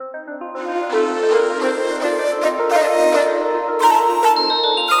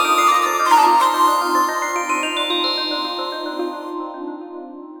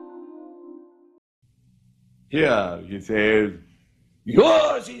Here he says,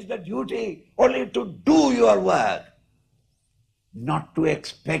 yours is the duty only to do your work, not to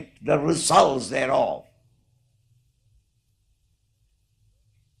expect the results thereof.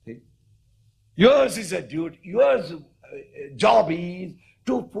 See? Yours is a duty, yours job is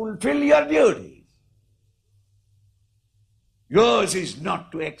to fulfill your duties. Yours is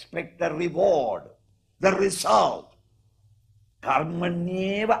not to expect the reward, the result.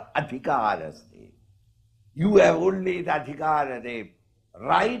 Karmanyeva adhikaraste. You have only the adhikara, the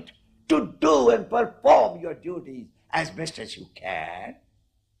right to do and perform your duties as best as you can.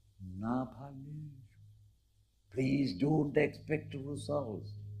 Na bhalesh. Please don't expect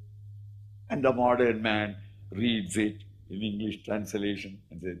results. And the modern man reads it in English translation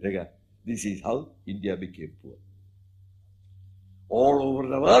and says, Dega, this is how India became poor. All over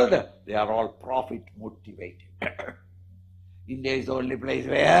the world, they are all profit motivated. India is the only place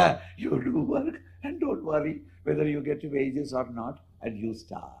where you do work and don't worry whether you get wages or not, and you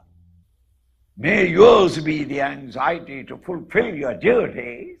starve. May yours be the anxiety to fulfill your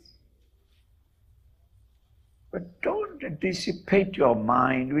duties, but don't dissipate your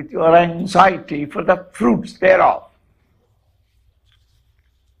mind with your anxiety for the fruits thereof.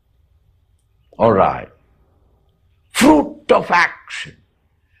 All right. Fruit of action,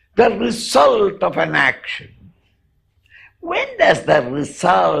 the result of an action. When does the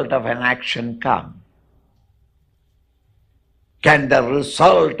result of an action come? Can the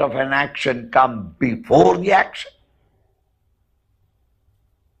result of an action come before the action?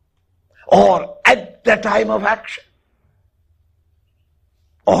 Or at the time of action?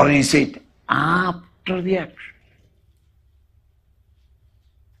 Or is it after the action?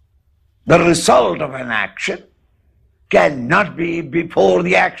 The result of an action cannot be before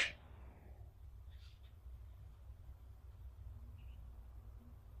the action.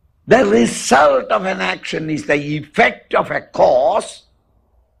 The result of an action is the effect of a cause.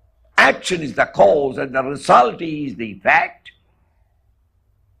 Action is the cause and the result is the effect.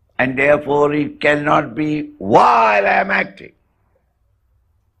 And therefore it cannot be while I am acting.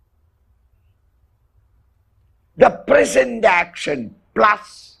 The present action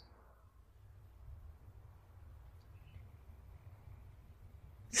plus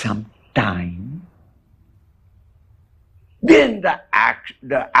some time, then the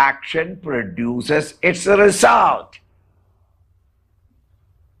action produces its result.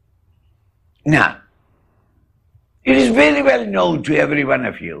 Now, it is very well known to every one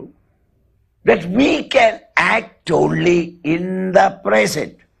of you that we can act only in the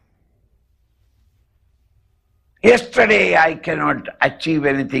present. Yesterday I cannot achieve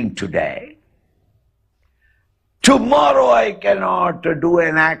anything today. Tomorrow I cannot do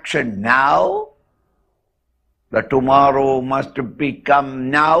an action now. The tomorrow must become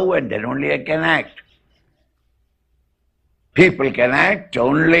now and then only I can act. People can act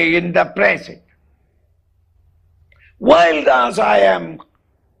only in the present. While thus I am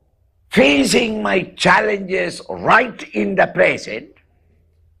facing my challenges right in the present,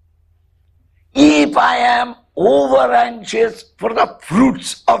 if I am over anxious for the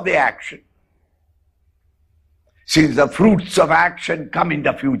fruits of the action, since the fruits of action come in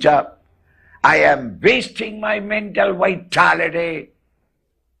the future, I am wasting my mental vitality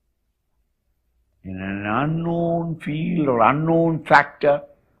in an unknown field or unknown factor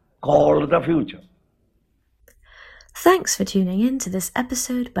called the future. Thanks for tuning in to this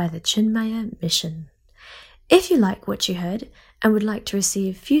episode by the Chinmaya Mission. If you like what you heard and would like to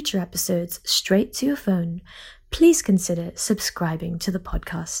receive future episodes straight to your phone, please consider subscribing to the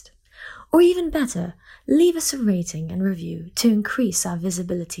podcast. Or even better, leave us a rating and review to increase our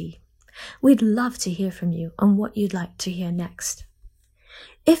visibility. We'd love to hear from you on what you'd like to hear next.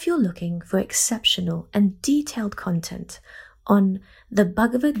 If you're looking for exceptional and detailed content on the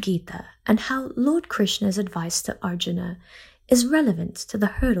Bhagavad Gita and how Lord Krishna's advice to Arjuna is relevant to the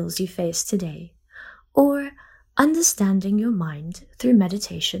hurdles you face today, or understanding your mind through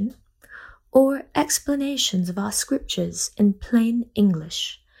meditation, or explanations of our scriptures in plain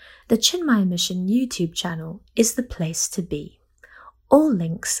English, the Chinmaya Mission YouTube channel is the place to be. All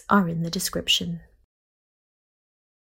links are in the description.